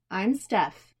I'm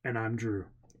Steph. And I'm Drew.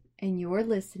 And you're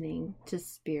listening to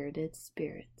Spirited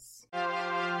Spirits.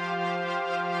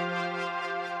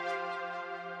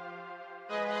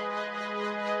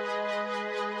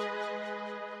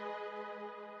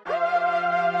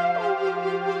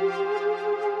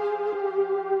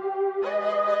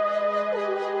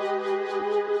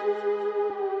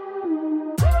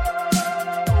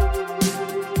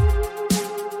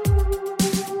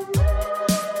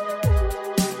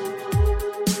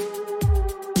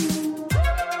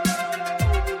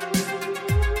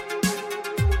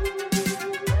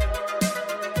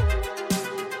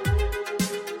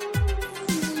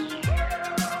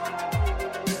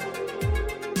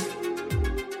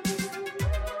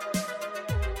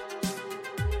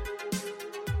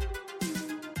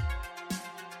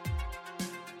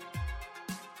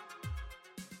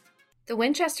 The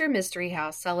Winchester Mystery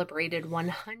House celebrated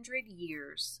 100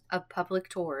 years of public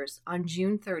tours on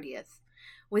June 30th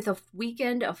with a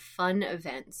weekend of fun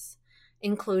events,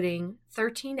 including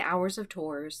 13 hours of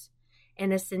tours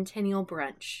and a centennial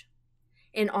brunch.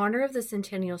 In honor of the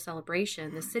centennial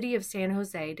celebration, the city of San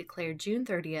Jose declared June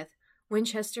 30th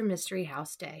Winchester Mystery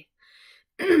House Day.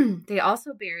 They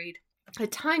also buried a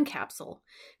time capsule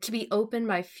to be opened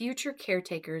by future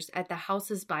caretakers at the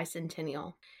house's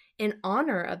bicentennial. In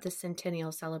honor of the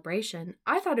centennial celebration,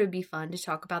 I thought it would be fun to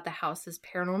talk about the house's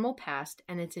paranormal past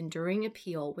and its enduring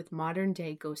appeal with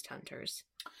modern-day ghost hunters.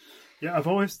 Yeah, I've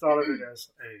always thought of it as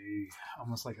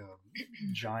almost like a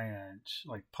giant,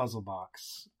 like, puzzle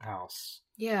box house.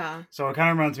 Yeah. So it kind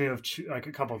of reminds me of like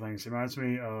a couple things. It reminds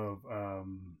me of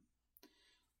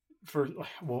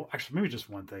actually maybe just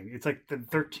one thing. It's like the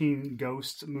 13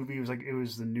 Ghosts movie. It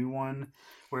was the new one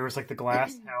where it was like the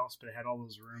glass house, but it had all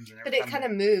those rooms. And but it kind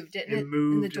of moved, didn't it? It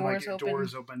moved, and the doors and, like, opened.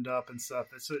 doors opened up and stuff.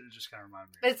 It just kind of reminded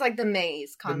me. But it's like the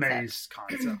maze concept. The maze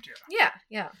concept, yeah.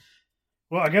 Yeah.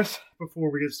 Well, I guess before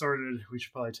we get started, we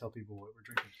should probably tell people what we're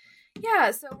drinking.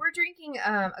 Yeah, so we're drinking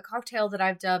a cocktail that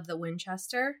I've dubbed the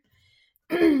Winchester.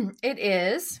 It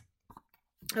is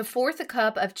a fourth a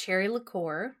cup of cherry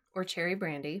liqueur or cherry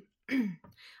brandy,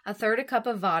 a third a cup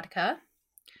of vodka,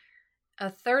 a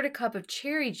third a cup of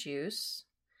cherry juice,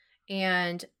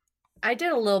 and I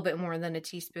did a little bit more than a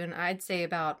teaspoon. I'd say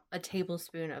about a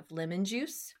tablespoon of lemon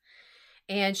juice,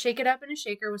 and shake it up in a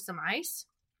shaker with some ice,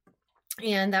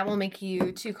 and that will make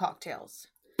you 2 cocktails.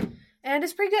 And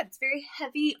it's pretty good. It's very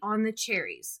heavy on the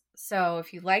cherries. So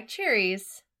if you like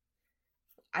cherries,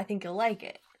 I think you'll like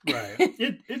it. Right.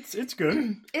 It's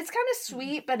good. It's kind of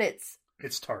sweet, but it's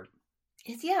tart.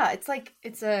 It's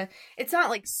not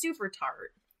like super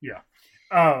tart. Yeah.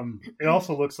 It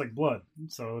also looks like blood.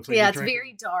 So it's like it's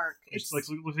very dark. It looks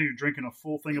like you're drinking a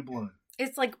full thing of blood.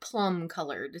 It's like plum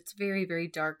colored. It's very, very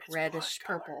dark, reddish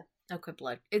purple. Okay,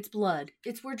 blood. It's blood.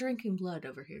 We're drinking blood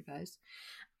over here, guys.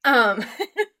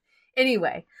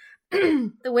 Anyway,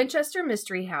 the Winchester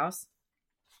Mystery House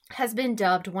has been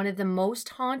dubbed one of the most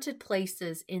haunted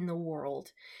places in the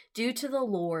world due to the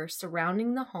lore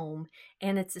surrounding the home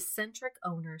and its eccentric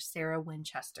owner, Sarah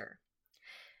Winchester.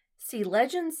 See,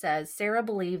 legend says Sarah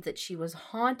believed that she was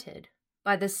haunted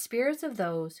by the spirits of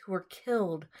those who were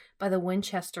killed by the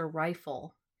Winchester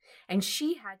rifle, and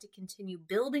she had to continue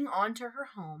building onto her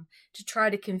home to try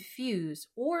to confuse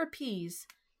or appease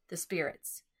the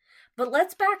spirits. But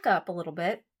let's back up a little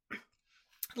bit.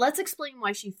 Let's explain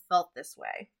why she felt this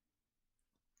way.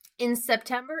 In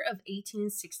September of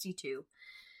 1862,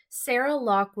 Sarah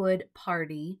Lockwood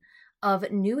Pardee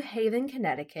of New Haven,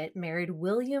 Connecticut, married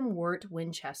William Wirt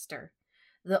Winchester,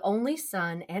 the only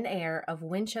son and heir of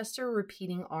Winchester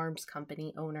Repeating Arms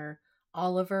Company owner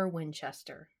Oliver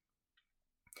Winchester.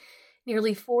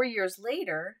 Nearly 4 years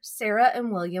later, Sarah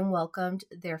and William welcomed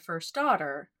their first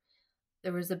daughter.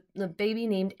 There was a baby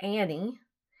named Annie,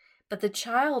 but the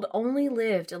child only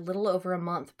lived a little over a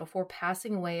month before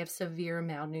passing away of severe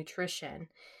malnutrition.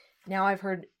 Now I've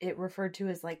heard it referred to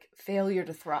as like failure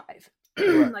to thrive.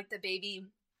 Like the baby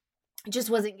just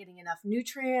wasn't getting enough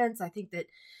nutrients. I think that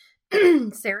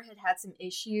Sarah had some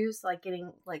issues like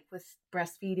getting like with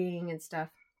breastfeeding and stuff.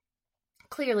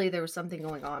 Clearly there was something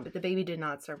going on, but the baby did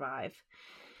not survive.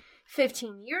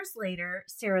 15 years later,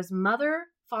 Sarah's mother,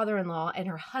 father-in-law, and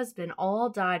her husband all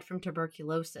died from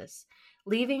tuberculosis,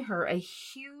 leaving her a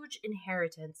huge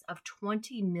inheritance of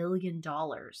 $20 million,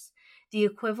 the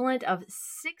equivalent of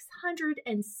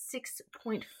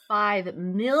 $606.5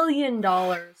 million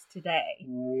today.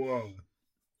 Whoa.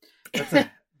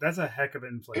 That's a heck of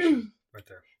inflation right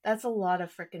there. That's a lot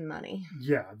of freaking money.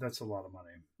 Yeah, that's a lot of money.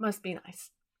 Must be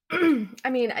nice. I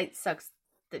mean, it sucks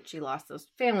that she lost those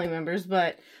family members,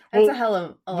 but that's a hell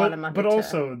of a lot of money. But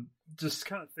also, just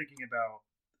kind of thinking about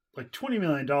like $20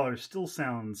 million still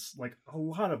sounds like a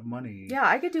lot of money. Yeah,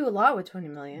 I could do a lot with $20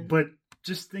 million. But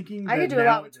just thinking I that could do a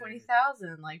lot with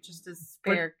 20,000, like just a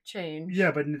spare change.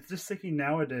 Yeah, but just thinking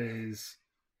nowadays,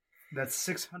 that's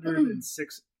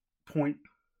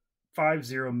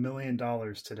 $606.50 million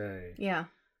today. Yeah.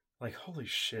 Like, holy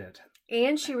shit.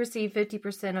 And she received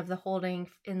 50% of the holding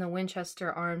in the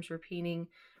Winchester Arms Repeating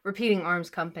Arms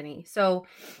Company. So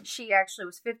she actually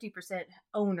was 50%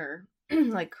 owner,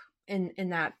 like in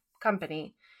that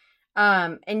company.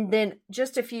 And then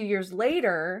just a few years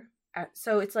later,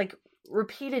 so it's like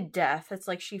repeated death. It's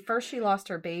like she lost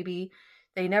her baby.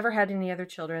 They never had any other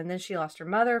children. Then she lost her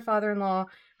mother, father-in-law,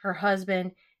 her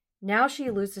husband. Now she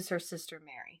loses her sister,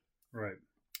 Mary. Right.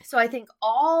 So I think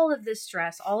all of this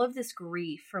stress, all of this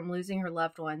grief from losing her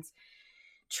loved ones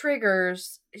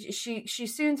triggers, she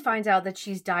soon finds out that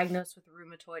she's diagnosed with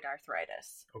rheumatoid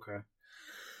arthritis. Okay.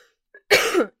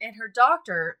 And her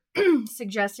doctor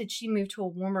suggested she move to a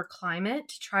warmer climate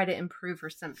to try to improve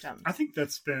her symptoms. I think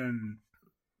that's been,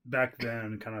 back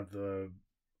then, kind of the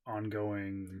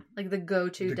ongoing... Like the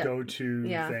go-to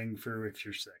thing for if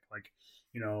you're sick. Like,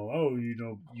 you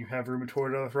have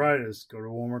rheumatoid arthritis, go to a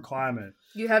warmer climate.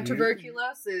 You have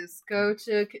tuberculosis, go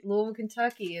to Louisville,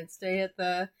 Kentucky, and stay at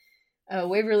the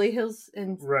Waverly Hills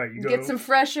and get some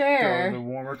fresh air. Go to the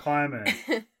warmer climate.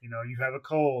 You have a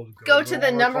cold. Go to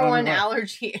the number one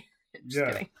allergy. Just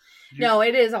kidding. No,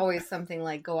 it is always something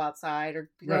like go outside or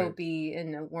go be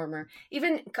in a warmer.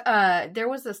 Even there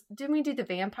was didn't we do the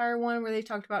vampire one where they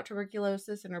talked about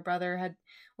tuberculosis and her brother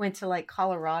went to like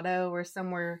Colorado or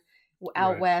somewhere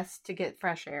out west to get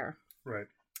fresh air. Right.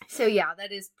 So yeah,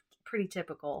 that is pretty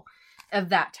typical of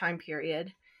that time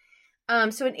period.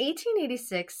 So in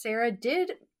 1886, Sarah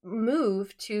did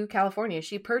move to California.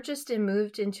 She purchased and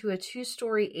moved into a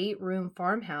 2-story, 8-room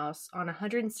farmhouse on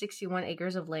 161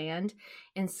 acres of land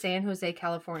in San Jose,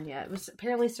 California. It was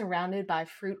apparently surrounded by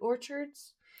fruit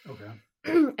orchards. Okay.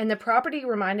 And the property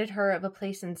reminded her of a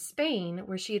place in Spain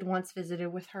where she had once visited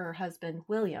with her husband,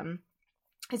 William.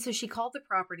 And so she called the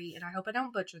property, and I hope I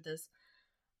don't butcher this,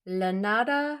 La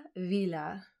Nada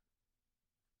Villa.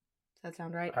 Does that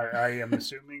sound right? I am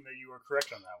assuming that you are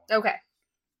correct on that one. Okay.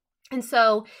 And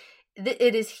so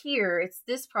it is here, it's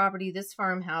this property, this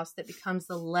farmhouse that becomes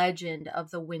the legend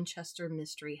of the Winchester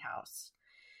Mystery House.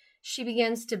 She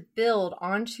begins to build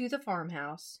onto the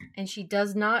farmhouse, and she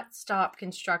does not stop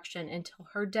construction until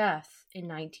her death in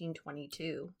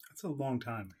 1922. That's a long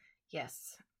time.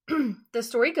 Yes. The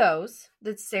story goes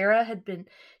that Sarah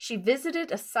she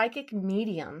visited a psychic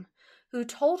medium who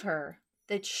told her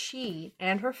that she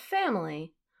and her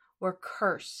family were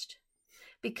cursed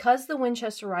because the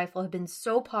Winchester rifle had been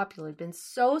so popular, had been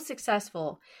so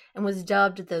successful, and was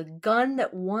dubbed the gun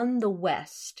that won the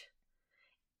West.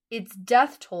 Its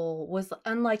death toll was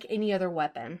unlike any other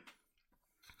weapon.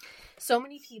 So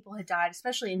many people had died,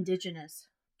 especially indigenous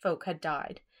folk had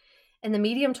died. And the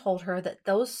medium told her that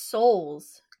those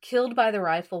souls killed by the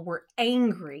rifle were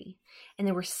angry and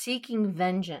they were seeking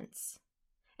vengeance.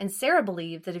 And Sarah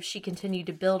believed that if she continued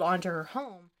to build onto her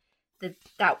home,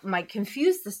 that might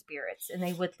confuse the spirits and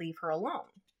they would leave her alone.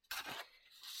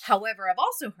 However, I've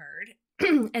also heard,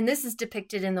 and this is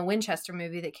depicted in the Winchester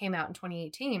movie that came out in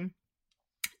 2018,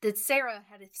 that Sarah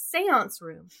had a seance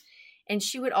room and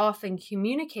she would often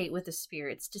communicate with the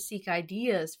spirits to seek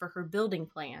ideas for her building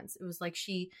plans. It was like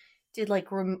she did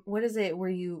what is it where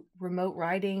you remote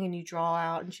writing and you draw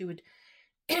out, and she would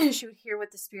hear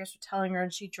what the spirits were telling her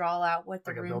and she'd draw out what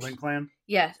the room. Like a building plan?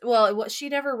 Yes. Well, she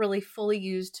never really fully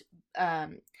used,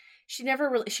 she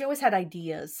always had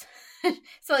ideas.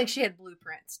 So like she had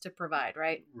blueprints to provide,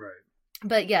 right? Right.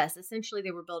 But yes, essentially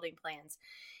they were building plans.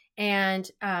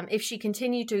 And if she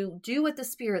continued to do what the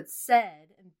spirits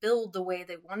said and build the way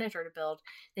they wanted her to build,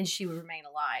 then she would remain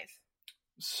alive.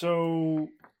 So,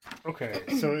 okay.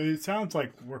 So it sounds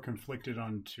like we're conflicted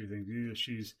on two things. Either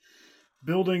she's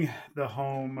building the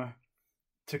home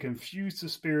to confuse the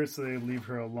spirits so they leave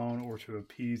her alone, or to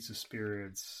appease the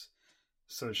spirits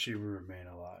so she will remain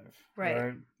alive.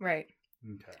 Right.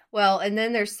 Okay. Well, and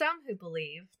then there's some who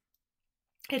believe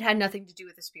it had nothing to do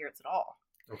with the spirits at all.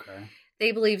 Okay.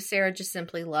 They believe Sarah just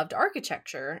simply loved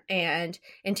architecture and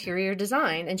interior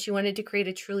design, and she wanted to create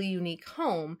a truly unique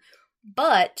home.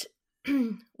 But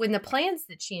when the plans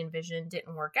that she envisioned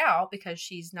didn't work out, because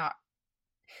she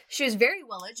was very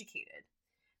well educated,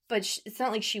 but it's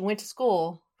not like she went to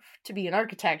school to be an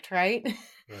architect, right?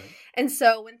 Right. And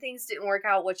so when things didn't work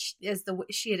out,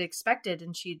 she had expected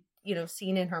and she'd,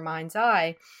 seen in her mind's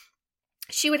eye,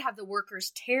 she would have the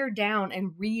workers tear down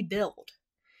and rebuild.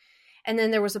 And then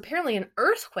there was apparently an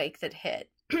earthquake that hit,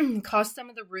 caused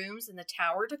some of the rooms in the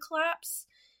tower to collapse.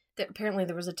 apparently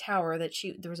there was a tower that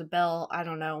there was a bell, I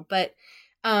don't know, but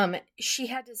she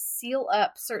had to seal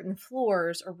up certain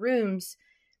floors or rooms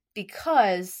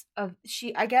because of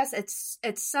I guess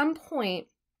at some point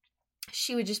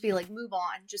she would just be like, move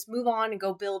on and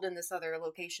go build in this other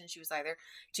location. She was either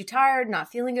too tired,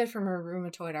 not feeling good from her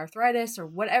rheumatoid arthritis, or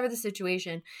whatever the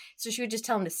situation. So she would just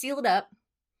tell him to seal it up,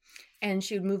 and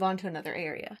she would move on to another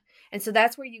area. And so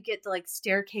that's where you get the like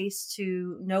staircase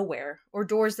to nowhere, or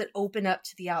doors that open up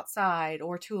to the outside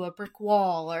or to a brick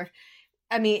wall. Or,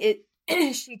 I mean,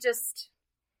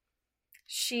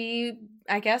 she,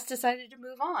 I guess, decided to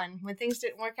move on. When things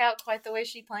didn't work out quite the way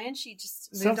she planned, she just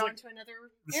moved on to another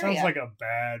it area. Sounds like a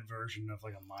bad version of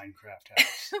like a Minecraft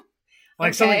house.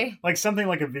 Like okay. something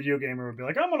like a video gamer would be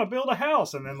like, I'm going to build a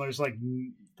house, and then there's like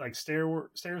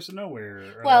stairs to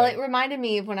nowhere. Well, it reminded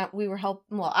me of when I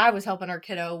was helping our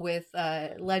kiddo with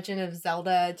Legend of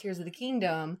Zelda: Tears of the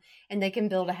Kingdom, and they can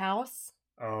build a house.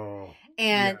 Oh,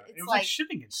 and yeah. It's like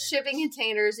shipping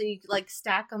containers, and you like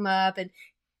stack them up,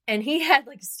 and he had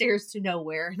like stairs to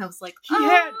nowhere, and I was like,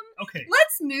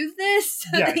 let's move this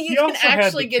so that you can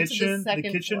actually get to the second floor.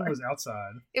 The kitchen was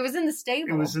outside. It was in the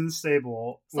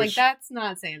stable. It's like, that's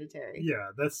not sanitary. Yeah,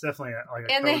 that's definitely like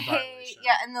a and code the hay, violation.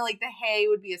 yeah, and the hay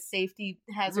would be a safety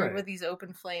hazard with these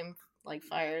open flame like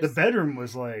fires. The bedroom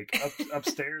was like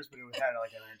upstairs, but it had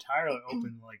like an entirely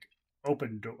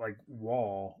open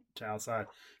wall to outside.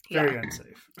 Very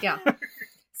unsafe. Yeah.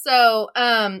 So,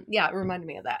 it reminded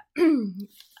me of that.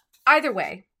 Either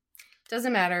way,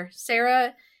 doesn't matter.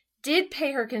 Sarah did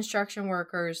pay her construction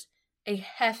workers a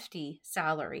hefty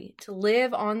salary to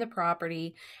live on the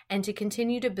property and to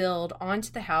continue to build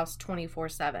onto the house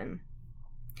 24/7.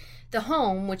 The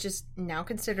home, which is now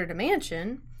considered a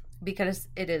mansion because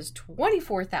it is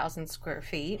 24,000 square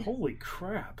feet. Holy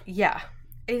crap. Yeah.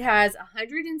 It has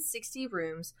 160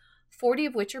 rooms, 40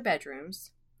 of which are bedrooms,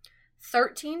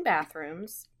 13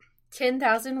 bathrooms,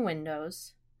 10,000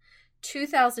 windows,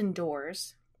 2,000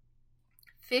 doors,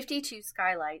 52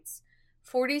 skylights,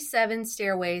 47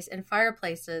 stairways and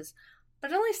fireplaces,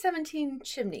 but only 17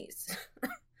 chimneys.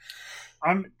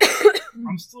 I'm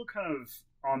still kind of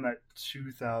on that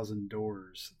 2,000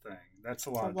 doors thing. That's a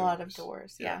lot of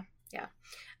doors. Yeah.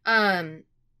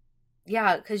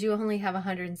 Yeah, because you only have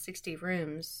 160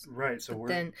 rooms. Right, so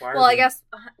I guess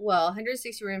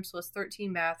 160 rooms plus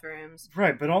 13 bathrooms.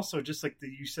 Right, but also just like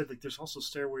you said, like there's also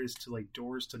stairways to like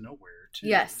doors to nowhere too.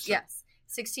 Yes.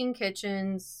 16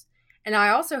 kitchens, and I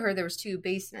also heard there was 2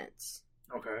 basements.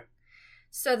 Okay.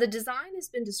 So the design has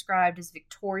been described as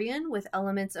Victorian with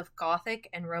elements of Gothic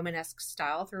and Romanesque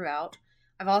style throughout.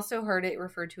 I've also heard it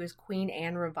referred to as Queen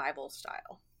Anne Revival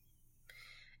style.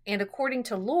 And according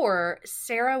to lore,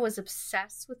 Sarah was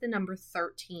obsessed with the number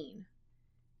 13.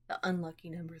 The unlucky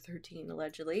number 13,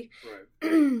 allegedly. Right.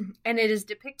 And it is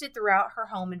depicted throughout her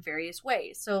home in various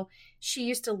ways. So she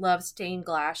used to love stained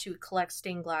glass. She would collect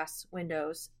stained glass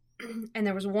windows. And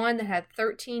there was one that had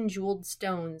 13 jeweled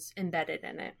stones embedded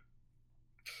in it.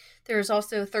 There's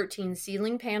also 13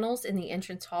 ceiling panels in the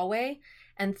entrance hallway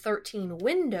and 13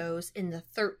 windows in the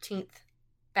 13th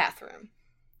bathroom.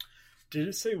 Did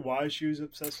it say why she was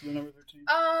obsessed with the number 13?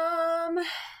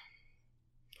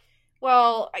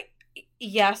 Well,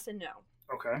 yes and no.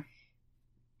 Okay.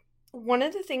 One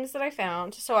of the things that I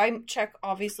found, so I check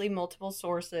obviously multiple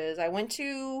sources. I went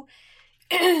to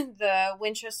the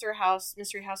Winchester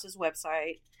Mystery House's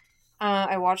website.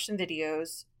 I watched some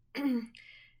videos.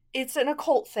 It's an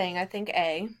occult thing, I think.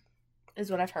 A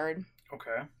is what I've heard.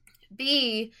 Okay.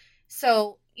 B,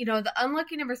 so the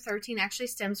unlucky number 13 actually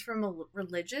stems from a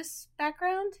religious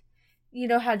background. You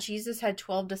know how Jesus had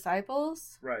 12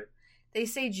 disciples? Right. They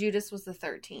say Judas was the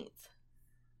 13th.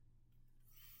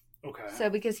 Okay. So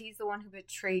because he's the one who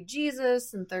betrayed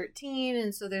Jesus in 13,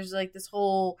 and so there's like this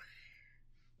whole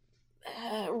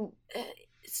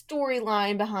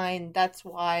storyline behind that's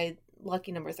why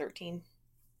lucky number 13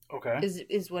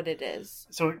 is what it is.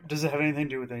 So does it have anything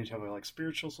to do with any type of like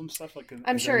spiritualism stuff?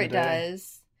 I'm sure it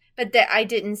does. But I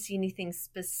didn't see anything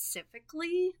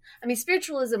specifically. I mean,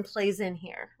 spiritualism plays in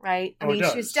here, right? I mean,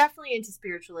 she was definitely into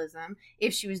spiritualism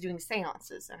if she was doing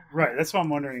seances in her home. Right. That's why I'm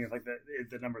wondering if if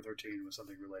the number 13 was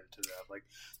something related to that. Like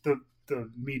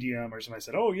the medium or somebody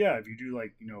said, oh yeah, if you do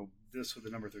like, this with the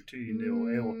number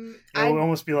 13, it'll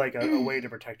almost be like a way to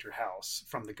protect your house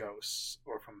from the ghosts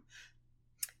or from...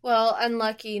 Well,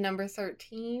 unlucky number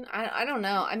 13. I don't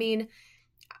know. I mean...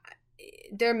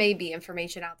 there may be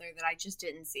information out there that I just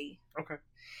didn't see. Okay.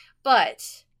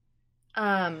 But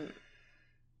the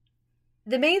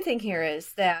main thing here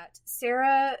is that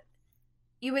Sarah,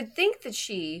 you would think that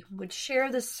she would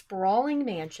share the sprawling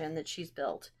mansion that she's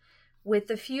built with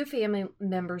the few family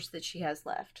members that she has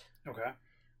left. Okay.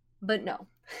 But no.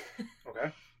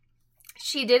 Okay.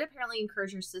 She did apparently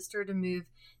encourage her sister to move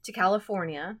to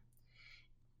California,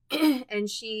 and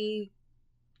she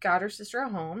got her sister a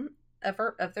home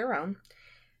of their own.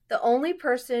 The only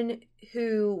person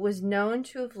who was known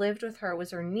to have lived with her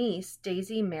was her niece,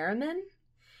 Daisy Merriman.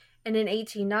 And in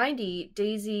 1890,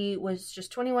 Daisy was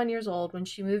just 21 years old when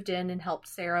she moved in and helped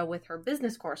Sarah with her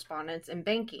business correspondence and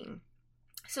banking.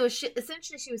 So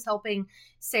essentially, she was helping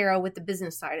Sarah with the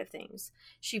business side of things.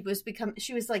 She was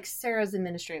like Sarah's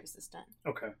administrative assistant.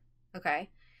 Okay.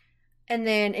 And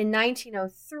then in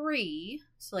 1903,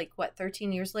 so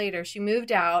 13 years later, she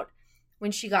moved out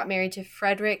when she got married to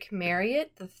Frederick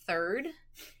Marriott III.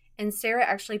 And Sarah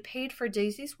actually paid for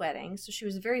Daisy's wedding, so she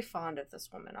was very fond of this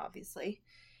woman, obviously,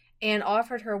 and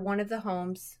offered her one of the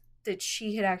homes that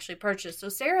she had actually purchased. So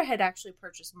Sarah had actually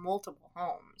purchased multiple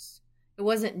homes. It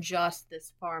wasn't just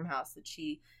this farmhouse that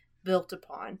she built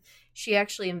upon. She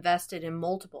actually invested in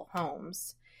multiple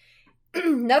homes.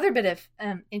 Another bit of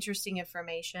interesting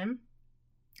information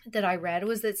that I read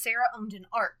was that Sarah owned an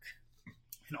ark.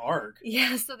 An ark?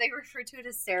 Yeah, so they refer to it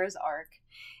as Sarah's Ark.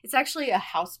 It's actually a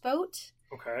houseboat.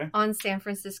 Okay. On San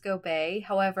Francisco Bay.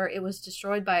 However, it was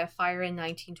destroyed by a fire in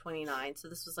 1929. So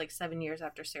this was 7 years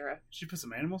after Sarah. She put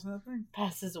some animals in that thing?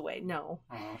 Passes away. No.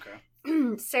 Oh,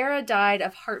 okay. Sarah died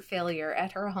of heart failure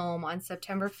at her home on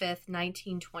September 5th,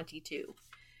 1922.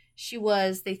 She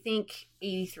was, they think,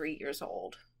 83 years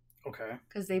old. Okay.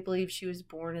 Because they believe she was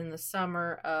born in the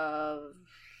summer of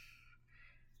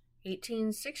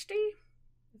 1860,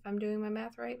 if I'm doing my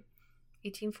math right.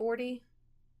 1840?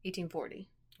 1840.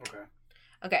 Okay.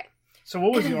 Okay. So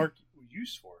what was the ark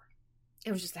used for?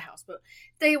 It was just a houseboat.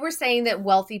 They were saying that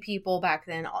wealthy people back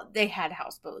then, they had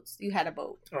houseboats. You had a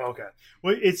boat. Oh, okay.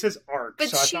 Well, it says ark, but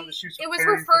so I thought that she was it was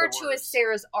referred to as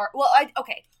Sarah's ark. Well,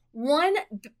 okay.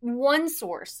 One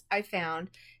source I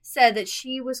found said that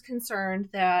she was concerned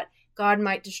that God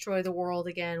might destroy the world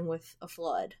again with a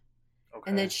flood. Okay.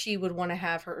 And that she would want to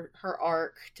have her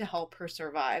ark to help her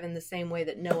survive in the same way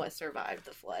that Noah survived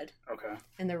the flood. Okay.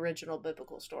 In the original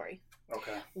biblical story.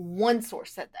 Okay. One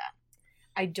source said that.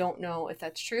 I don't know if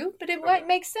that's true, but it might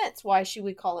make sense why she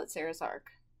would call it Sarah's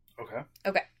Ark. Okay.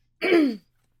 Okay.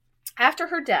 After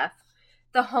her death,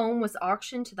 the home was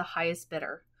auctioned to the highest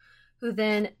bidder, who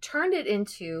then turned it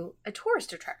into a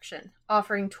tourist attraction,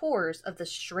 offering tours of the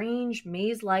strange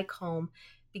maze-like home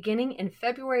beginning in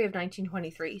February of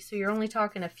 1923. So you're only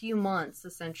talking a few months,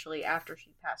 essentially, after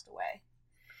she passed away.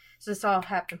 So this all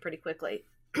happened pretty quickly.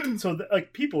 So,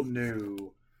 people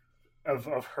knew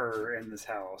of her in this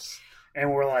house.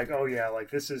 And we're like, oh, yeah,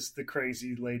 this is the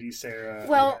crazy lady Sarah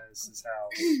who has this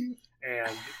house.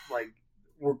 And,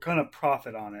 we're going to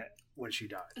profit on it when she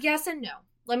died. Yes and no.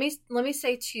 Let me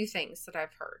say two things that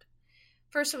I've heard.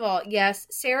 First of all, yes,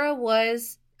 Sarah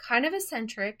was kind of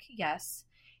eccentric, yes.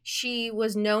 She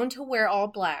was known to wear all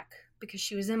black because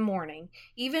she was in mourning.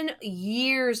 Even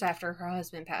years after her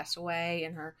husband passed away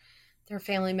and her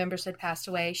family members had passed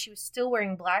away, she was still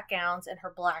wearing black gowns and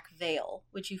her black veil,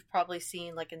 which you've probably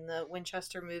seen in the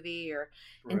Winchester movie or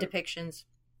in depictions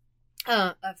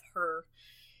of her.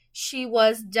 She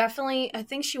was definitely, I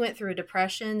think she went through a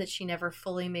depression that she never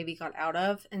fully maybe got out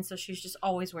of, and so she's just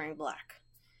always wearing black,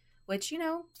 which,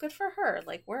 good for her.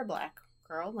 Wear black,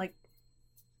 girl.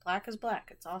 Black is black.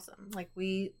 It's awesome.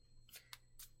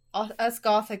 Us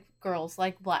gothic girls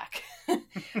like black.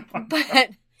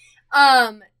 But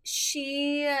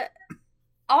she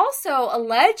also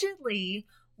allegedly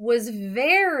was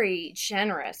very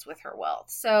generous with her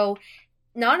wealth. So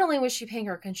not only was she paying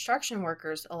her construction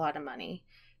workers a lot of money,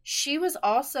 she was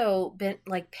also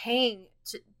paying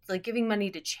to giving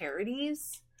money to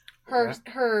charities.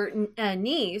 Her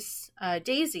niece,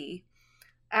 Daisy,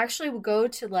 actually would go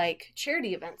to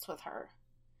charity events with her.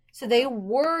 So they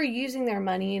were using their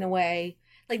money in a way,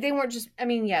 they weren't just,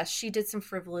 yes, she did some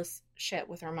frivolous shit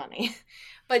with her money,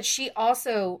 but she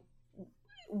also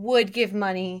would give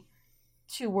money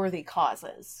to worthy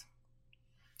causes.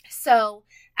 So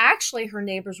actually her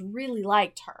neighbors really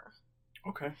liked her.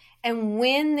 Okay. And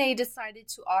when they decided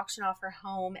to auction off her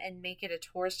home and make it a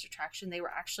tourist attraction, they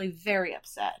were actually very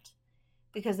upset.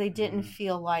 Because they didn't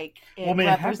feel like it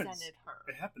represented her.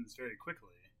 It happens very quickly.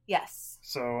 Yes.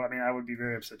 So, I would be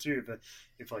very upset too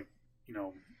if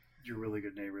your really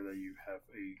good neighbor that you have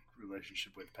a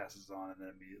relationship with passes on and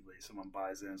then immediately someone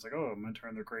buys in. It's like, oh, I'm going to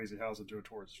turn their crazy house into a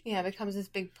tourist. Yeah, it becomes this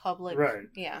big public. Right.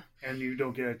 Yeah. And you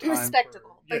don't get a time.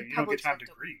 Spectacle. You don't get time to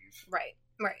grieve. Right.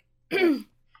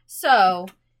 So,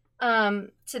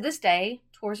 to this day,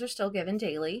 tours are still given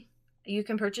daily. You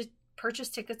can purchase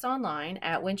tickets online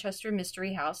at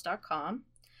winchestermysteryhouse.com.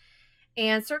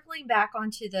 And circling back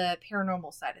onto the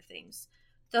paranormal side of things,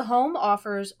 the home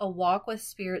offers a Walk with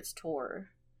Spirits tour.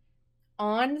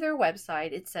 On their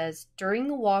website, it says, during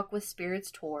the Walk with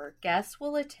Spirits tour, guests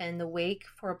will attend the wake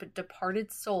for a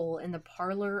departed soul in the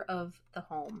parlor of the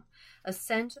home,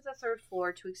 ascend to the third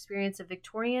floor to experience a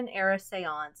Victorian-era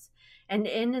seance, and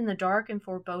end in the dark and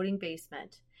foreboding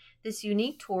basement. This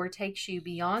unique tour takes you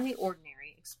beyond the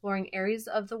ordinary, exploring areas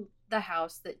of the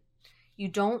house that you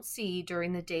don't see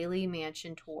during the daily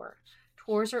mansion tour.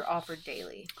 Tours are offered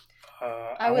daily.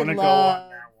 I want to go on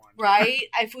that one. Right?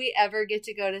 If we ever get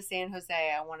to go to San Jose,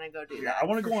 I want to go do that. I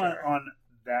want to go on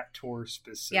that tour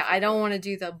specifically. Yeah, I don't want to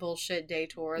do the bullshit day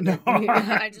tour. No.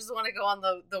 I just want to go on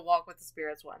the Walk with the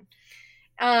Spirits one.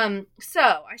 So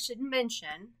I should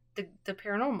mention the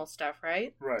paranormal stuff,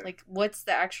 right? Right. Like, what's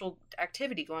the actual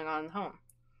activity going on in the home?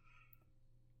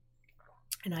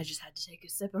 And I just had to take a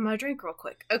sip of my drink real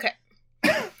quick. Okay.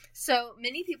 So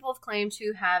many people have claimed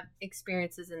to have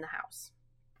experiences in the house.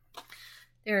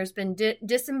 There's been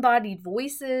disembodied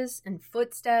voices and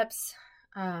footsteps,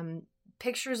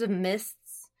 pictures of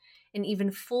mists, and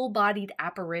even full-bodied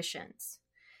apparitions.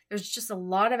 There's just a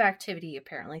lot of activity,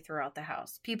 apparently, throughout the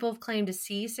house. People have claimed to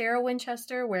see Sarah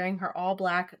Winchester wearing her all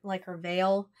black, like her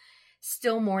veil,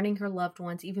 still mourning her loved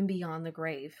ones, even beyond the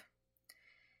grave.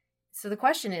 So the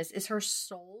question is her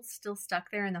soul still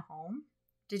stuck there in the home?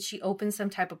 Did she open some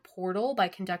type of portal by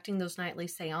conducting those nightly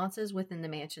seances within the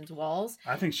mansion's walls?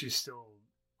 I think she's still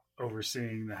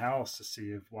overseeing the house to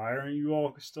see why aren't you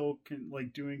all still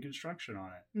doing construction on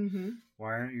it? Mm-hmm.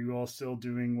 Why aren't you all still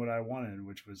doing what I wanted,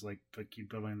 which was keep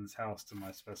building this house to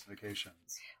my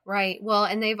specifications? Right. Well,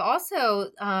 and they've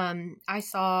also, I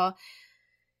saw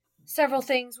several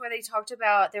things where they talked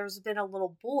about there's been a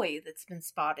little boy that's been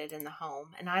spotted in the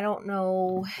home, and I don't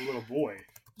know. A little boy.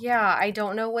 Yeah, I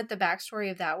don't know what the backstory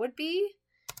of that would be,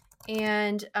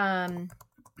 and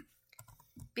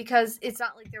because it's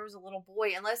not like there was a little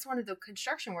boy, unless one of the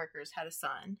construction workers had a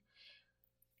son.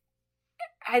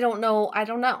 I don't know.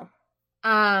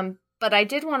 But I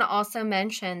did want to also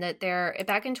mention that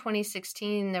back in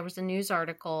 2016, there was a news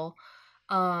article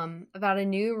about a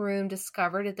new room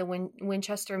discovered at the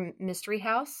Winchester Mystery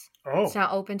House. Oh. It's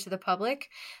now open to the public.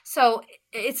 So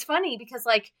it's funny because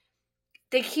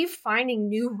they keep finding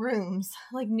new rooms,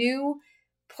 new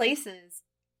places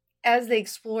as they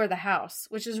explore the house,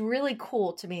 which is really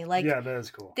cool to me. Yeah, that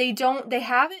is cool. They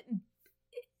have it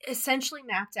essentially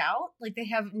mapped out. They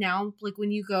have now,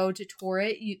 when you go to tour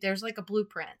it, there's a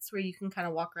blueprint where you can kind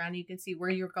of walk around and you can see where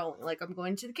you're going. I'm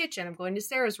going to the kitchen, I'm going to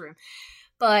Sarah's room.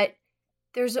 But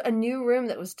there's a new room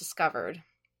that was discovered.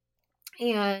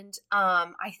 And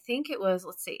I think it was,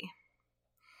 let's see.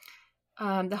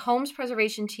 The Homes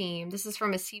Preservation Team, this is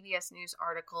from a CBS News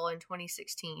article in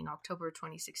October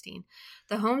 2016.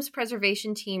 The Homes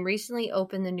Preservation Team recently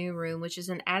opened the new room, which is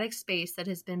an attic space that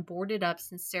has been boarded up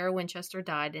since Sarah Winchester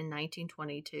died in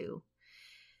 1922.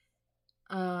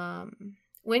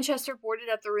 Winchester boarded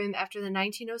up the room after the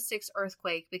 1906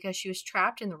 earthquake because she was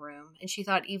trapped in the room, and she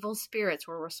thought evil spirits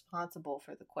were responsible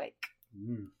for the quake.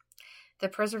 Mm. The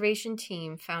preservation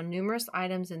team found numerous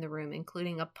items in the room,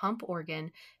 including a pump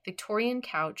organ, Victorian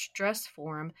couch, dress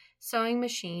form, sewing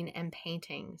machine, and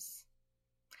paintings.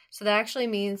 So that actually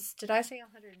means, did I say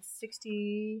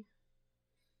 160?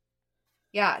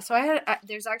 Yeah, so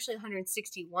there's actually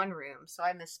 161 rooms, so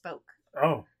I misspoke.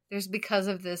 Oh. There's because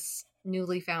of this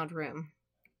newly found room.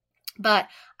 But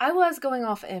I was going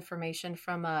off information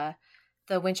from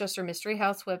the Winchester Mystery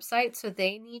House website, so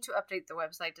they need to update the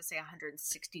website to say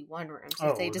 161 rooms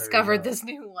if they discovered this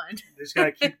new one. Just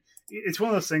gotta keep. It's one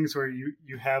of those things where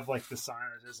you have the sign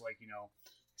that says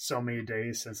so many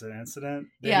days since an incident.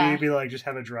 They maybe just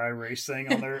have a dry erase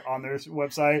thing on their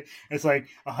website. It's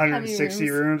 160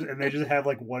 rooms, and they just have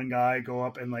one guy go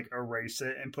up and erase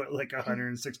it and put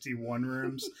 161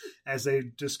 rooms as they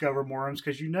discover more rooms,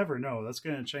 because you never know. That's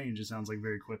going to change. It sounds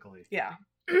very quickly. Yeah.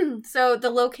 So the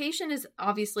location is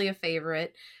obviously a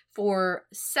favorite for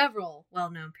several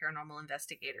well-known paranormal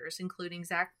investigators, including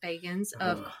Zach Bagans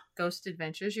of Ghost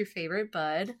Adventures, your favorite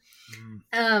bud.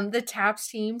 The Taps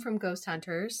team from Ghost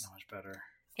Hunters. Not much better.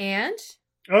 And?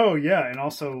 Oh, yeah. And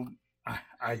also,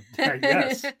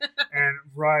 yes. And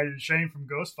Ryan and Shane from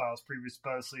Ghost Files,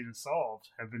 previously Unsolved,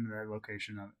 have been to that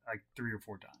location 3 or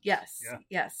 4 times. Yes. Yeah.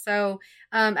 Yes. So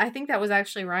I think that was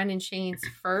actually Ryan and Shane's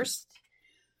first.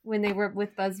 When they were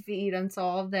with BuzzFeed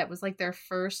Unsolved, that was their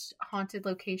first haunted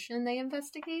location they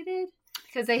investigated,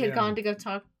 because they had gone to go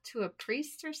talk to a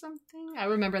priest or something. I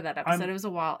remember that episode. It was a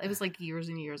while. It was years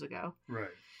and years ago. Right.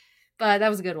 But that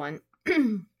was a good one.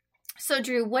 So,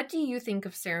 Drew, what do you think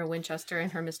of Sarah Winchester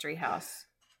and her mystery house?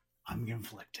 I'm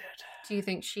conflicted. Do you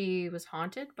think she was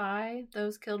haunted by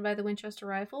those killed by the Winchester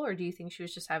rifle, or do you think she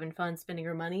was just having fun spending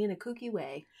her money in a kooky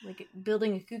way, like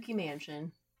building a kooky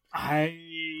mansion? Okay.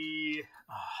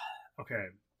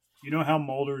 You know how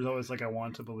Mulder's always like, I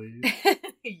want to believe?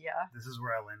 Yeah. This is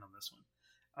where I land on this one.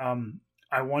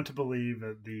 I want to believe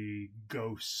that the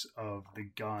ghosts of the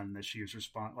gun that she is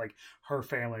like her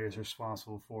family is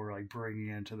responsible for, like bringing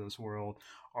into this world,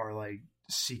 are like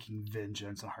seeking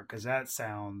vengeance on her, because that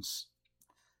sounds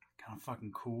kind of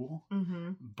fucking cool.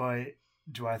 Mm-hmm. But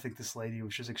do I think this lady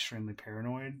was just extremely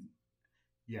paranoid?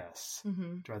 Yes.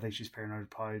 Mm-hmm. Do I think she's paranoid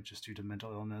probably just due to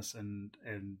mental illness and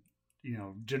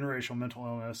generational mental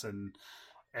illness and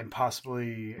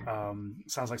possibly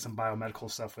sounds like some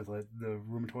biomedical stuff with like the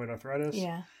rheumatoid arthritis?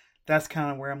 Yeah. That's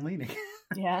kind of where I'm leaning.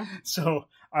 Yeah. So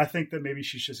I think that maybe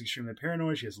she's just extremely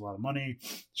paranoid. She has a lot of money.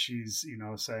 She's,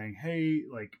 saying, hey,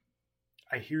 like,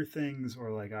 I hear things,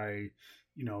 or like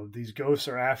these ghosts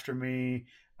are after me.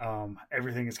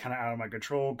 Everything is kind of out of my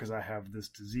control because I have this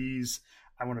disease.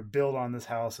 I want to build on this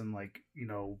house and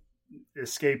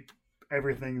escape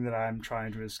everything that I'm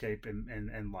trying to escape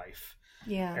in life.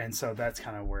 Yeah. And so that's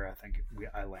kind of where I think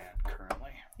I land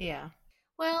currently. Yeah.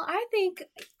 Well, I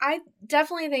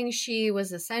definitely think she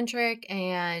was eccentric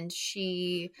and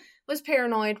she was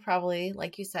paranoid, probably,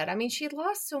 like you said. I mean, she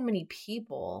lost so many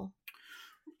people.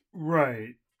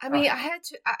 Right. I mean, I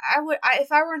would,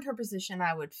 if I were in her position,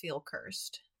 I would feel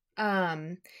cursed.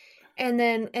 And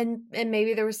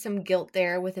maybe there was some guilt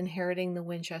there with inheriting the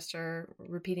Winchester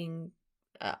repeating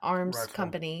arms rifle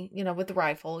company, with the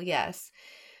rifle. Yes.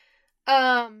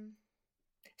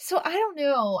 So I don't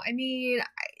know. I mean,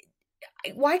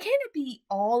 why can't it be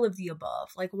all of the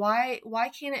above? Like, why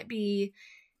can't it be,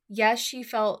 yes, she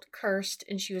felt cursed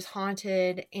and she was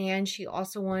haunted, and she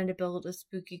also wanted to build a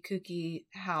spooky kooky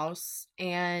house,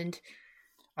 and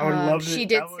I would love she it.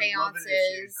 did I would seances. love it if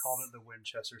she had called it the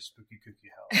Winchester Spooky Cookie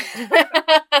House.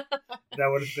 That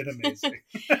would have been amazing.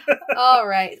 All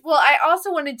right. Well, I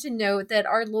also wanted to note that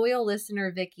our loyal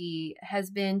listener, Vicky, has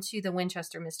been to the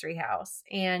Winchester Mystery House,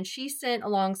 and she sent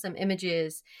along some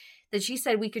images that she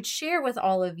said we could share with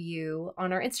all of you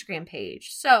on our Instagram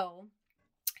page. So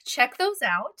check those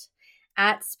out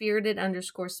at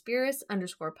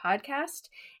spirited_spirits_podcast.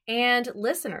 And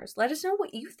listeners, let us know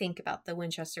what you think about the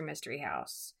Winchester Mystery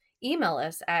House. Email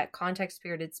us at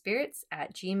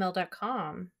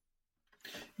contactspiritedspirits@gmail.com.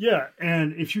 Yeah,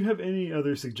 and if you have any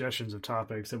other suggestions of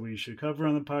topics that we should cover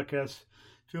on the podcast,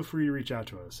 feel free to reach out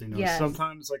to us. Yes.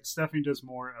 Sometimes like Stephanie does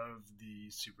more of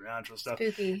the supernatural stuff,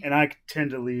 Spooky. and I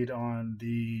tend to lead on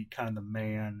the kind of the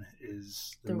man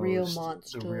is the real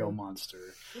monster. The real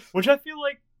monster, which I feel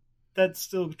like that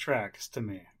still tracks to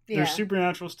me. Yeah. There's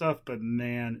supernatural stuff, but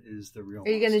man is the real Are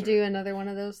you monster. going to do another one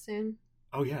of those soon?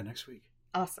 Oh yeah, next week.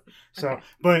 Awesome. So, okay.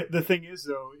 But the thing is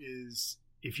though, is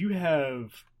if you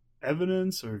have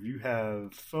evidence, or if you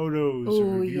have photos,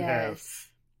 or if you have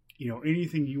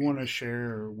anything you want to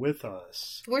share with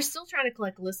us, we're still trying to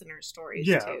collect listener stories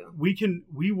too.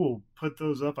 We will put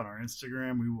those up on our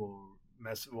Instagram. We'll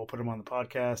put them on the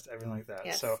podcast, everything like that.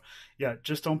 Yes. So yeah,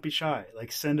 just don't be shy.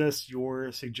 Like, send us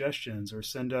your suggestions, or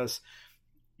send us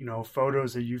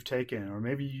photos that you've taken, or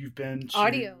maybe you've been to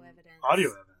audio evidence,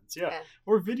 yeah.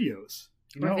 Or videos,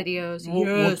 videos.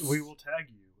 We will tag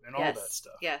you and all that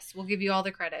stuff. Yes, we'll give you all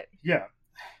the credit. Yeah.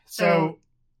 So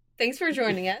thanks for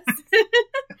joining us.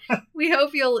 We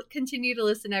hope you'll continue to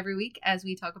listen every week as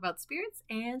we talk about spirits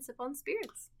and sip on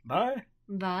spirits. Bye.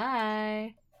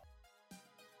 Bye.